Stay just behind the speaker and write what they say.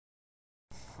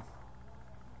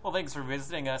Well, thanks for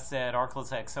visiting us at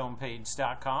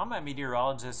arclatexhomepage.com. I'm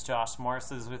meteorologist Josh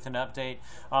Morses with an update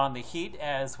on the heat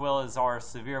as well as our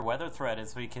severe weather threat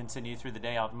as we continue through the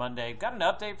day on Monday. Got an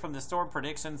update from the Storm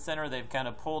Prediction Center. They've kind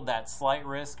of pulled that slight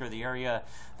risk or the area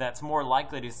that's more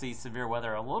likely to see severe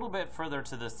weather a little bit further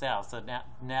to the south. So that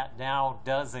now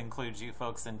does include you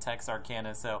folks in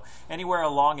Texarkana. So anywhere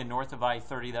along and north of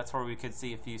I-30, that's where we could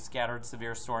see a few scattered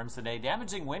severe storms today.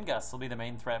 Damaging wind gusts will be the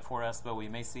main threat for us, but we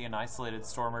may see an isolated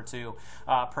storm or two,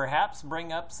 perhaps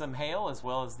bring up some hail as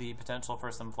well as the potential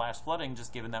for some flash flooding,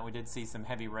 just given that we did see some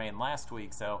heavy rain last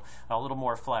week, so a little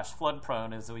more flash flood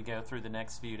prone as we go through the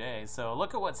next few days. So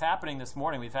look at what's happening this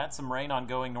morning. We've had some rain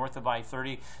ongoing north of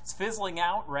I-30. It's fizzling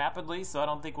out rapidly, so I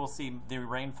don't think we'll see the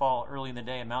rainfall early in the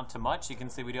day amount to much. You can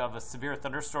see we do have a severe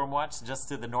thunderstorm watch just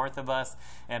to the north of us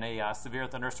and a severe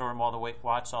thunderstorm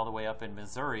watch all the way up in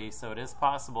Missouri, so it is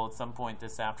possible at some point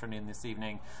this afternoon, this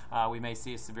evening, we may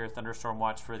see a severe thunderstorm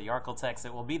watch for the Arclatex.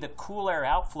 It will be the cool air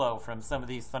outflow from some of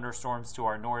these thunderstorms to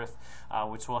our north,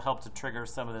 which will help to trigger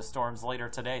some of the storms later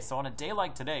today. So on a day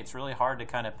like today, it's really hard to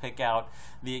kind of pick out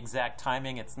the exact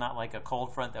timing. It's not like a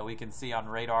cold front that we can see on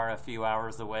radar a few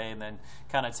hours away and then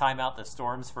kind of time out the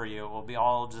storms for you. It will be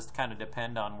all just kind of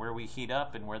depend on where we heat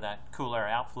up and where that cool air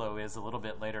outflow is a little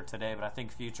bit later today. But I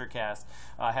think Futurecast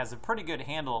has a pretty good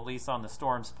handle, at least on the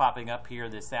storms popping up here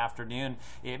this afternoon.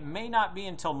 It may not be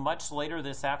until much later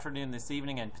this afternoon, this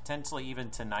evening, and potentially even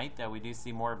tonight that we do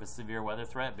see more of a severe weather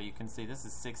threat. But you can see this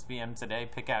is 6 p.m. today.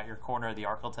 Pick out your corner of the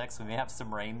Arclatex. We may have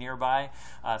some rain nearby,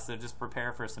 so just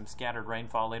prepare for some scattered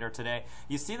rainfall later today.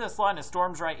 You see this line of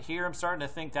storms right here. I'm starting to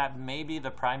think that may be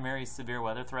the primary severe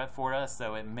weather threat for us,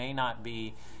 so it may not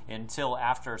be until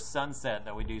after sunset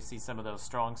that we do see some of those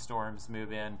strong storms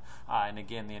move in. And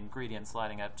again, the ingredients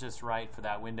lining up just right for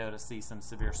that window to see some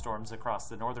severe storms across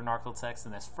the northern Arclatex.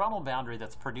 And this frontal boundary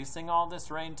that's producing all this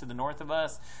rain to the north of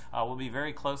us will be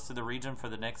very close to the region for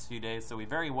the next few days. So we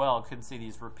very well could see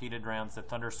these repeated rounds of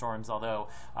thunderstorms, although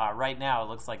right now it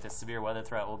looks like the severe weather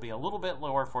threat will be a little bit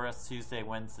lower for us Tuesday,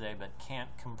 Wednesday, but can't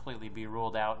completely be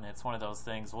ruled out. And it's one of those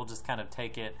things, we'll just kind of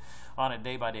take it on a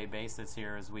day-by-day basis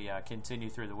here as we continue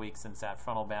through the week, since that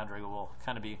frontal boundary will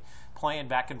kind of be playing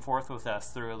back and forth with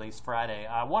us through at least Friday.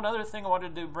 One other thing I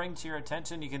wanted to bring to your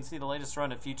attention, you can see the latest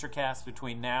run of Futurecast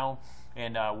between now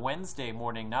and Wednesday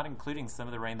morning, not including some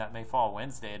of the rain that may fall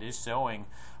Wednesday. It is showing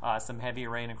some heavy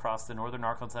rain across the northern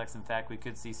Arclatex. In fact, we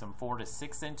could see some 4 to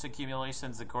 6 inch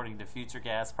accumulations according to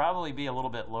Futurecast. Probably be a little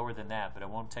bit lower than that, but it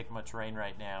won't take much rain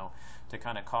right now to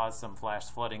kind of cause some flash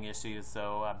flooding issues.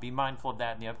 So be mindful of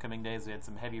that in the upcoming days. We had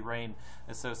some heavy rain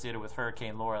associated with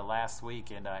Hurricane Laura last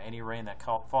week, and any rain that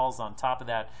falls on top of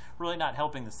that really not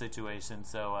helping the situation.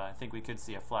 So I think we could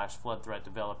see a flash flood threat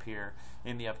develop here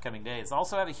in the upcoming days.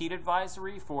 Also have a heat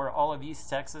advisory for all of East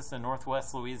Texas and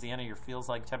Northwest Louisiana. Your feels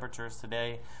like temperatures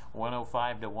today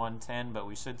 105 to 110, but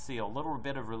we should see a little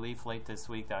bit of relief late this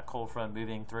week. That cold front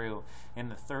moving through in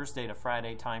the Thursday to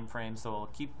Friday time frame, so we'll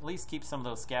at least keep some of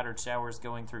those scattered showers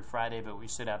going through Friday, but we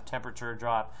should have temperature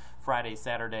drop Friday,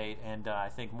 Saturday, and I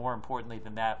think more importantly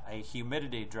than that, a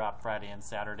humidity drop Friday and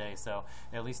Saturday. So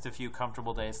at least a few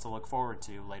comfortable days to look forward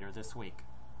to later this week.